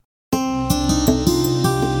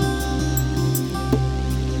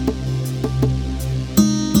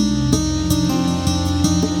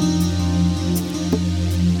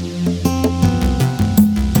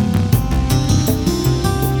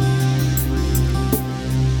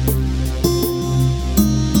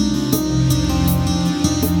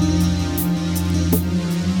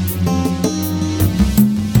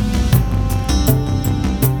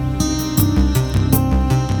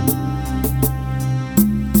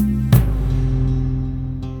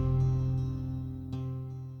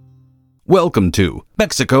Welcome to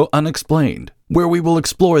Mexico Unexplained, where we will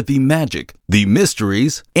explore the magic, the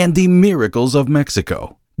mysteries, and the miracles of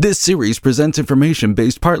Mexico. This series presents information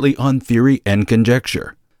based partly on theory and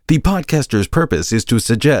conjecture. The podcaster's purpose is to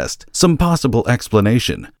suggest some possible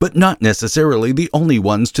explanation, but not necessarily the only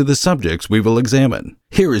ones to the subjects we will examine.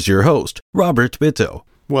 Here is your host, Robert Bitto.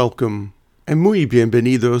 Welcome, and muy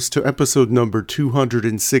bienvenidos to episode number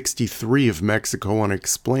 263 of Mexico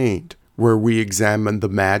Unexplained, where we examine the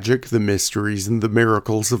magic, the mysteries, and the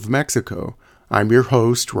miracles of Mexico. I'm your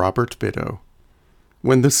host, Robert Bitto.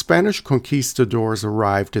 When the Spanish conquistadors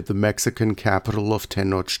arrived at the Mexican capital of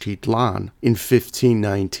Tenochtitlan in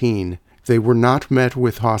 1519, they were not met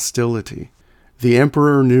with hostility. The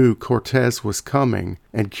emperor knew Cortés was coming,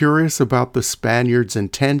 and curious about the Spaniards'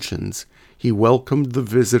 intentions, he welcomed the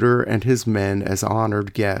visitor and his men as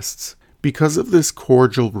honored guests. Because of this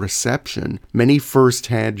cordial reception, many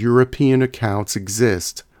first-hand European accounts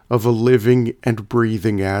exist of a living and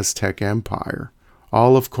breathing Aztec empire.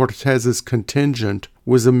 All of Cortés's contingent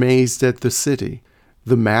was amazed at the city.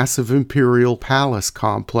 The massive imperial palace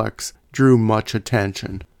complex drew much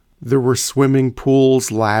attention. There were swimming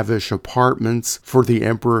pools, lavish apartments for the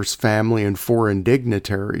emperor's family and foreign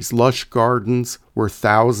dignitaries, lush gardens where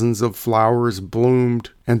thousands of flowers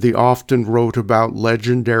bloomed, and the often wrote about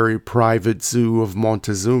legendary private zoo of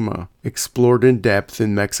Montezuma, explored in depth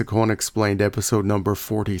in Mexico Unexplained episode number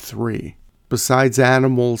 43. Besides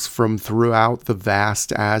animals from throughout the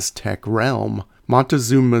vast Aztec realm,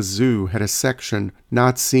 Montezuma Zoo had a section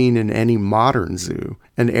not seen in any modern zoo,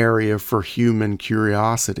 an area for human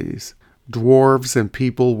curiosities. Dwarves and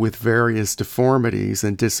people with various deformities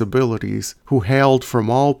and disabilities who hailed from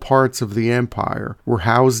all parts of the empire were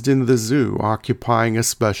housed in the zoo, occupying a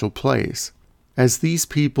special place. As these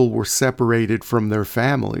people were separated from their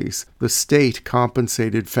families, the state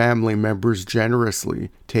compensated family members generously,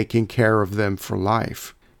 taking care of them for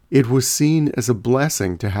life. It was seen as a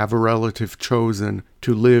blessing to have a relative chosen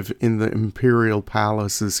to live in the imperial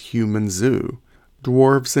palace's human zoo.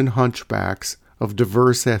 Dwarfs and hunchbacks of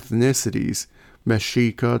diverse ethnicities,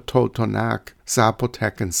 Mexica, Totonac,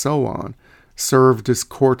 Zapotec, and so on, served as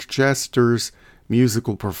court jesters,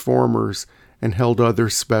 musical performers, and held other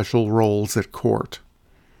special roles at court.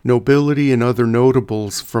 Nobility and other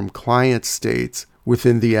notables from client states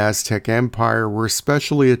within the Aztec Empire were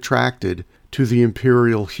especially attracted to the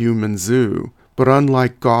imperial human zoo, but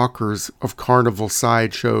unlike gawkers of carnival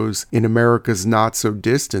sideshows in America's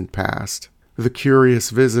not-so-distant past, the curious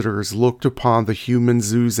visitors looked upon the human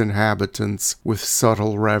zoo's inhabitants with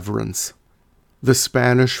subtle reverence. The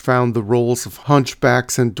Spanish found the roles of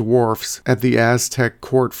hunchbacks and dwarfs at the Aztec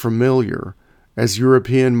court familiar, as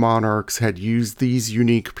European monarchs had used these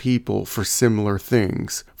unique people for similar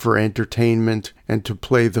things, for entertainment and to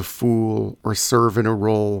play the fool or serve in a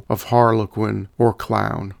role of harlequin or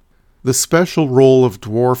clown. The special role of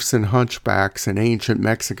dwarfs and hunchbacks in ancient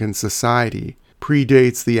Mexican society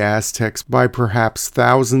predates the Aztecs by perhaps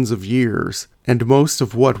thousands of years, and most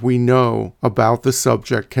of what we know about the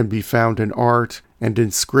subject can be found in art and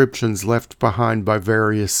inscriptions left behind by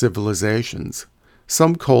various civilizations.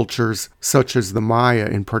 Some cultures, such as the Maya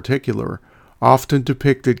in particular, often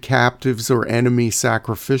depicted captives or enemy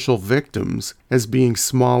sacrificial victims as being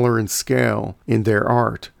smaller in scale in their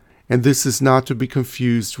art, and this is not to be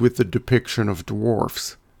confused with the depiction of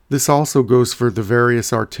dwarfs. This also goes for the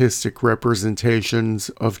various artistic representations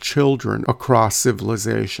of children across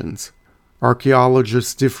civilizations.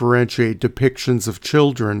 Archaeologists differentiate depictions of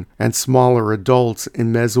children and smaller adults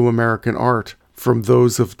in Mesoamerican art from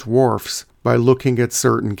those of dwarfs by looking at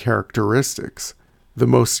certain characteristics. The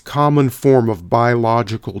most common form of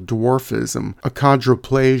biological dwarfism,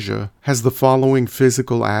 achondroplasia, has the following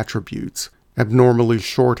physical attributes: abnormally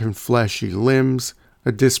short and fleshy limbs,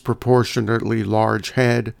 a disproportionately large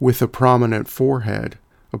head with a prominent forehead,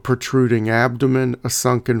 a protruding abdomen, a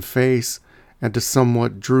sunken face, and a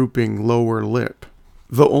somewhat drooping lower lip.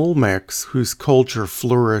 The Olmecs, whose culture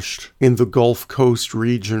flourished in the Gulf Coast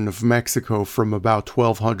region of Mexico from about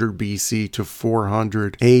 1200 BC to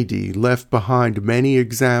 400 AD, left behind many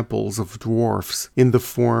examples of dwarfs in the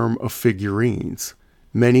form of figurines.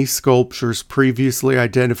 Many sculptures previously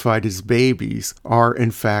identified as babies are,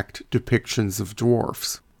 in fact, depictions of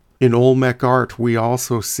dwarfs. In Olmec art, we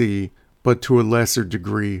also see, but to a lesser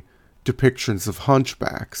degree, depictions of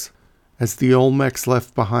hunchbacks. As the Olmecs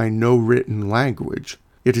left behind no written language,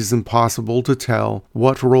 it is impossible to tell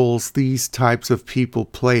what roles these types of people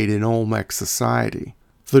played in Olmec society.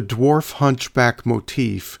 The dwarf hunchback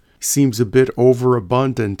motif seems a bit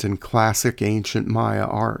overabundant in classic ancient Maya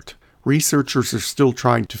art. Researchers are still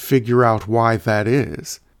trying to figure out why that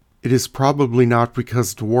is. It is probably not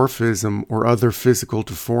because dwarfism or other physical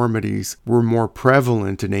deformities were more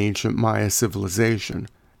prevalent in ancient Maya civilization,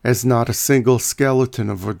 as not a single skeleton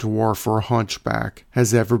of a dwarf or hunchback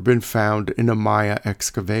has ever been found in a Maya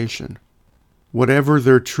excavation. Whatever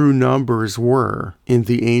their true numbers were in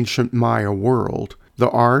the ancient Maya world, the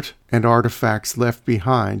art and artifacts left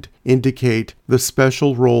behind indicate the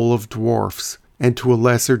special role of dwarfs and to a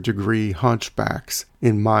lesser degree hunchbacks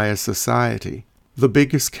in Maya society. The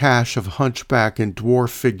biggest cache of hunchback and dwarf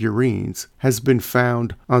figurines has been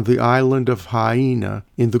found on the island of Jaina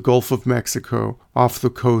in the Gulf of Mexico off the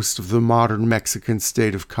coast of the modern Mexican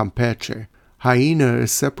state of Campeche. Jaina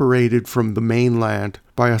is separated from the mainland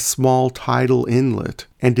by a small tidal inlet,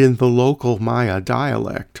 and in the local Maya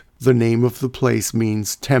dialect, the name of the place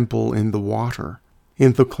means temple in the water.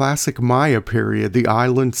 In the classic Maya period, the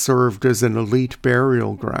island served as an elite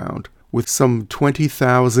burial ground, with some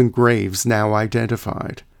 20,000 graves now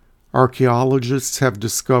identified. Archaeologists have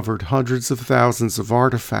discovered hundreds of thousands of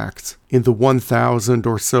artifacts in the 1,000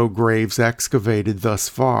 or so graves excavated thus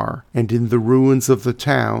far, and in the ruins of the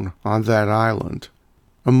town on that island.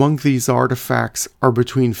 Among these artifacts are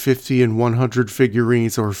between 50 and 100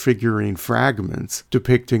 figurines or figurine fragments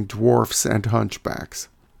depicting dwarfs and hunchbacks.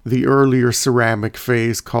 The earlier ceramic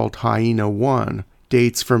phase, called Jaina I,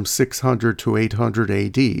 dates from 600 to 800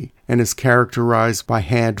 AD and is characterized by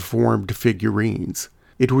hand-formed figurines.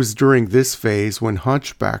 It was during this phase when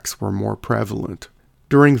hunchbacks were more prevalent.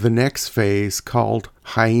 During the next phase, called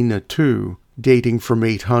Jaina II, dating from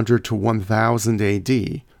 800 to 1000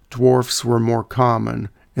 AD, dwarfs were more common,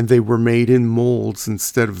 and they were made in molds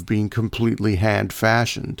instead of being completely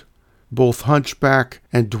hand-fashioned. Both hunchback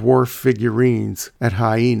and dwarf figurines at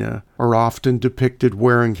Jaina are often depicted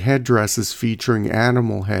wearing headdresses featuring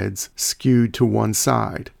animal heads skewed to one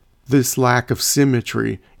side. This lack of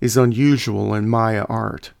symmetry is unusual in Maya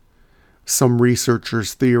art. Some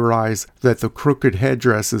researchers theorize that the crooked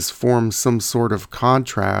headdresses form some sort of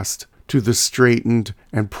contrast to the straightened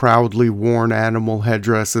and proudly worn animal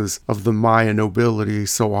headdresses of the Maya nobility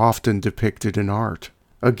so often depicted in art.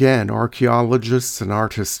 Again, archaeologists and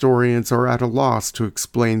art historians are at a loss to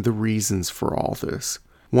explain the reasons for all this.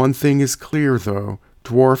 One thing is clear, though: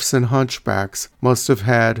 dwarfs and hunchbacks must have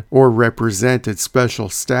had or represented special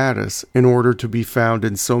status in order to be found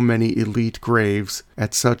in so many elite graves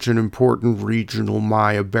at such an important regional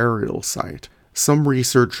Maya burial site. Some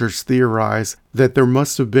researchers theorize that there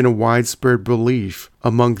must have been a widespread belief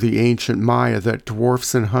among the ancient Maya that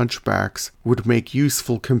dwarfs and hunchbacks would make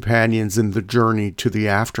useful companions in the journey to the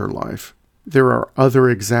afterlife. There are other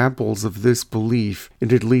examples of this belief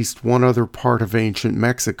in at least one other part of ancient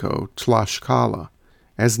Mexico, Tlaxcala.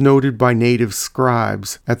 As noted by native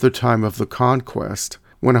scribes at the time of the conquest,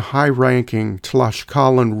 when a high-ranking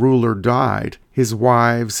Tlaxcalan ruler died, his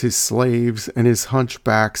wives, his slaves, and his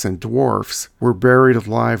hunchbacks and dwarfs were buried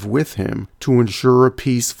alive with him to ensure a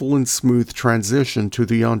peaceful and smooth transition to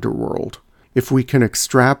the underworld. If we can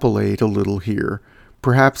extrapolate a little here,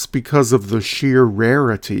 perhaps because of the sheer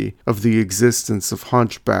rarity of the existence of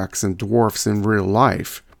hunchbacks and dwarfs in real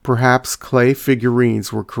life, perhaps clay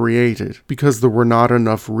figurines were created because there were not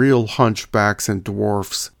enough real hunchbacks and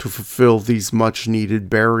dwarfs to fulfill these much-needed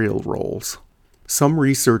burial roles. Some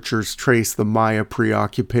researchers trace the Maya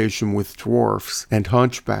preoccupation with dwarfs and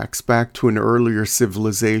hunchbacks back to an earlier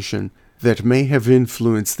civilization that may have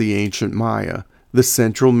influenced the ancient Maya, the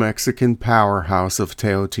central Mexican powerhouse of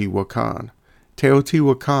Teotihuacan.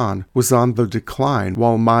 Teotihuacan was on the decline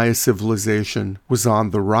while Maya civilization was on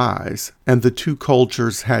the rise, and the two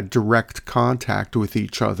cultures had direct contact with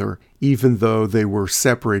each other, even though they were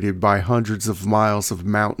separated by hundreds of miles of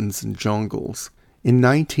mountains and jungles. In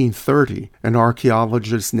 1930, an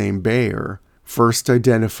archaeologist named Bayer first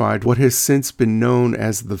identified what has since been known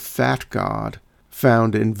as the Fat God,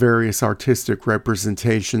 found in various artistic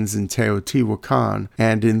representations in Teotihuacan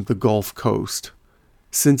and in the Gulf Coast.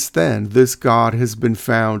 Since then, this god has been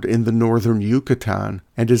found in the northern Yucatan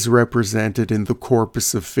and is represented in the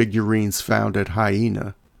corpus of figurines found at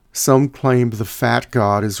Jaina. Some claim the Fat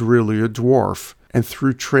God is really a dwarf, and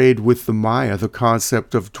through trade with the Maya, the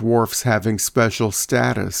concept of dwarfs having special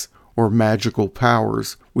status or magical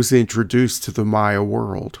powers was introduced to the Maya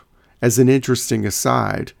world. As an interesting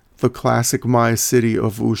aside, the classic Maya city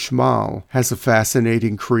of Uxmal has a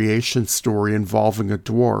fascinating creation story involving a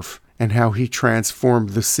dwarf and how he transformed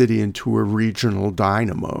the city into a regional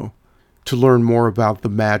dynamo. To learn more about the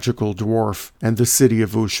magical dwarf and the city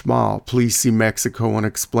of Uxmal, please see Mexico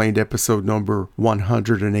Unexplained episode number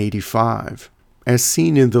 185. As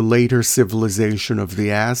seen in the later civilization of the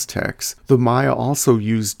Aztecs, the Maya also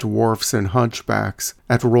used dwarfs and hunchbacks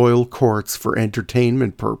at royal courts for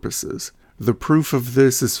entertainment purposes. The proof of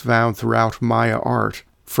this is found throughout Maya art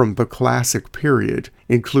from the classic period,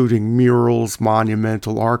 including murals,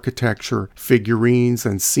 monumental architecture, figurines,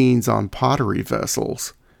 and scenes on pottery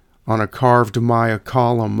vessels. On a carved Maya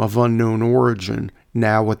column of unknown origin,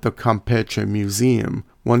 now at the Campeche Museum,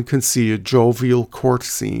 one can see a jovial court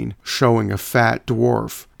scene showing a fat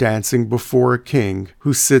dwarf dancing before a king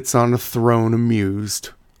who sits on a throne amused.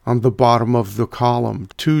 On the bottom of the column,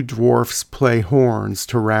 two dwarfs play horns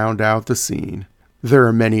to round out the scene. There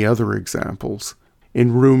are many other examples.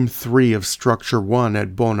 In room 3 of structure 1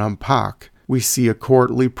 at Bonampak, we see a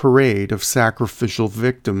courtly parade of sacrificial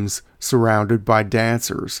victims surrounded by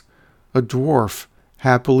dancers. A dwarf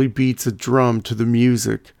happily beats a drum to the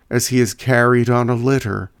music as he is carried on a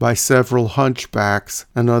litter by several hunchbacks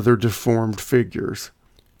and other deformed figures.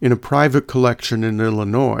 In a private collection in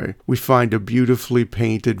Illinois, we find a beautifully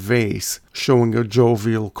painted vase showing a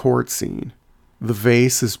jovial court scene. The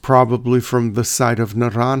vase is probably from the site of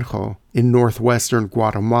Naranjo in northwestern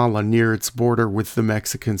Guatemala near its border with the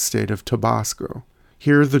Mexican state of Tabasco.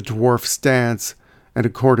 Here the dwarfs dance, and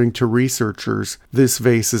according to researchers, this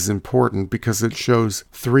vase is important because it shows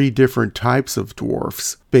 3 different types of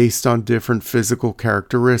dwarfs based on different physical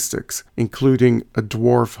characteristics, including a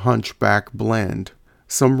dwarf-hunchback blend.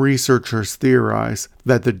 Some researchers theorize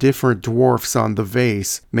that the different dwarfs on the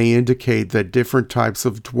vase may indicate that different types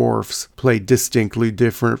of dwarfs play distinctly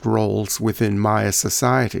different roles within Maya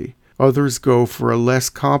society. Others go for a less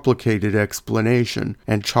complicated explanation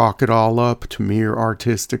and chalk it all up to mere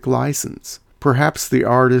artistic license. Perhaps the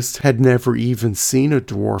artist had never even seen a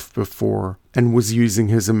dwarf before and was using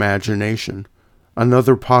his imagination.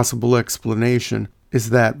 Another possible explanation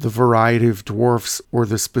is that the variety of dwarfs or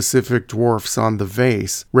the specific dwarfs on the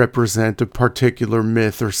vase represent a particular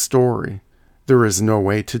myth or story. There is no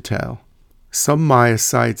way to tell. Some Maya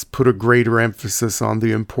sites put a greater emphasis on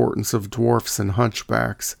the importance of dwarfs and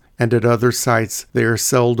hunchbacks, and at other sites they are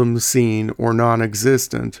seldom seen or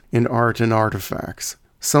non-existent in art and artifacts.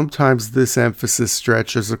 Sometimes this emphasis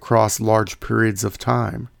stretches across large periods of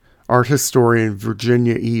time. Art historian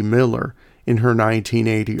Virginia E. Miller, in her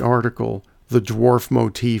 1980 article, The Dwarf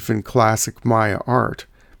Motif in Classic Maya Art,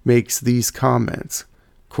 makes these comments,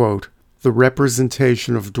 quote, "The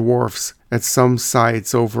representation of dwarfs at some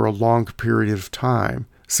sites over a long period of time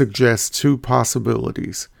suggests 2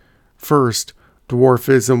 possibilities. First,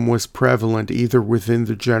 dwarfism was prevalent either within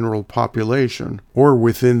the general population or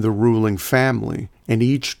within the ruling family, and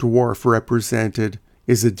each dwarf represented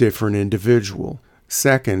is a different individual.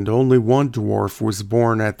 Second, only one dwarf was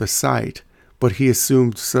born at the site, but he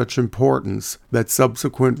assumed such importance that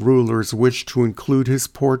subsequent rulers wished to include his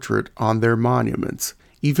portrait on their monuments.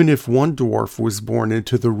 Even if one dwarf was born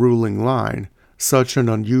into the ruling line, such an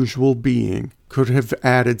unusual being could have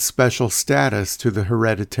added special status to the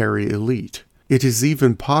hereditary elite. It is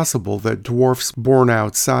even possible that dwarfs born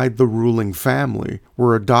outside the ruling family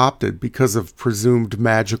were adopted because of presumed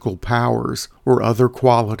magical powers or other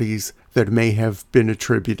qualities that may have been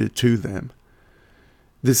attributed to them.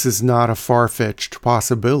 This is not a far-fetched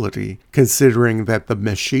possibility, considering that the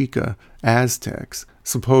Mexica, Aztecs,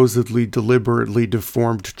 supposedly deliberately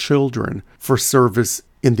deformed children for service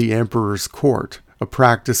in the emperor's court, a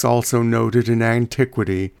practice also noted in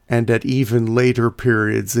antiquity and at even later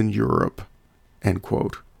periods in Europe." End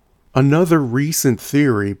quote. Another recent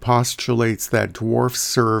theory postulates that dwarfs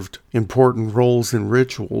served important roles in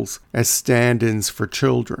rituals as stand-ins for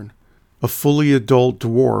children. A fully adult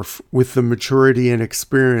dwarf with the maturity and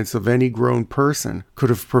experience of any grown person could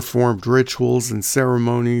have performed rituals and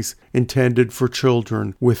ceremonies intended for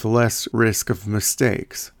children with less risk of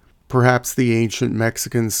mistakes. Perhaps the ancient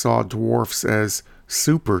Mexicans saw dwarfs as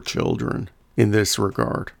super children in this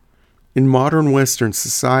regard. In modern Western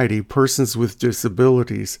society, persons with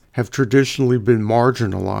disabilities have traditionally been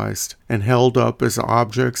marginalized and held up as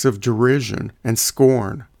objects of derision and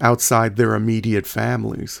scorn outside their immediate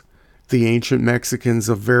families. The ancient Mexicans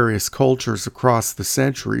of various cultures across the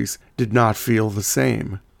centuries did not feel the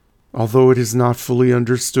same. Although it is not fully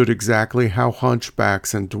understood exactly how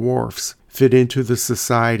hunchbacks and dwarfs fit into the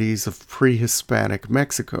societies of pre-Hispanic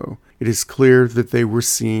Mexico, it is clear that they were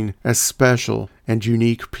seen as special and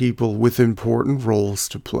unique people with important roles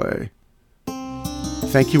to play.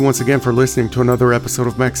 Thank you once again for listening to another episode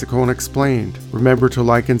of Mexico Unexplained. Remember to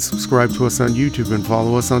like and subscribe to us on YouTube and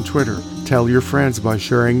follow us on Twitter. Tell your friends by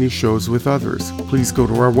sharing these shows with others. Please go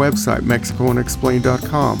to our website,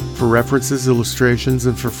 MexicoUnexplained.com, for references, illustrations,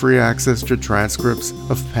 and for free access to transcripts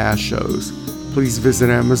of past shows. Please visit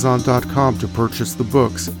Amazon.com to purchase the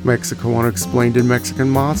books Mexico Unexplained and Mexican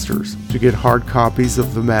Monsters to get hard copies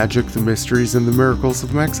of The Magic, the Mysteries, and the Miracles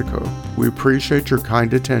of Mexico. We appreciate your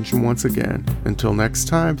kind attention once again. Until next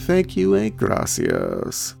time, thank you and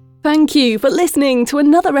gracias. Thank you for listening to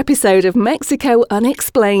another episode of Mexico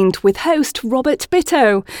Unexplained with host Robert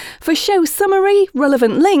Bitto. For show summary,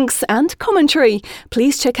 relevant links and commentary,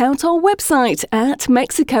 please check out our website at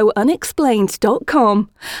mexicounexplained.com.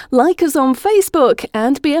 Like us on Facebook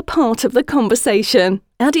and be a part of the conversation.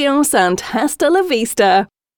 Adios and hasta la vista.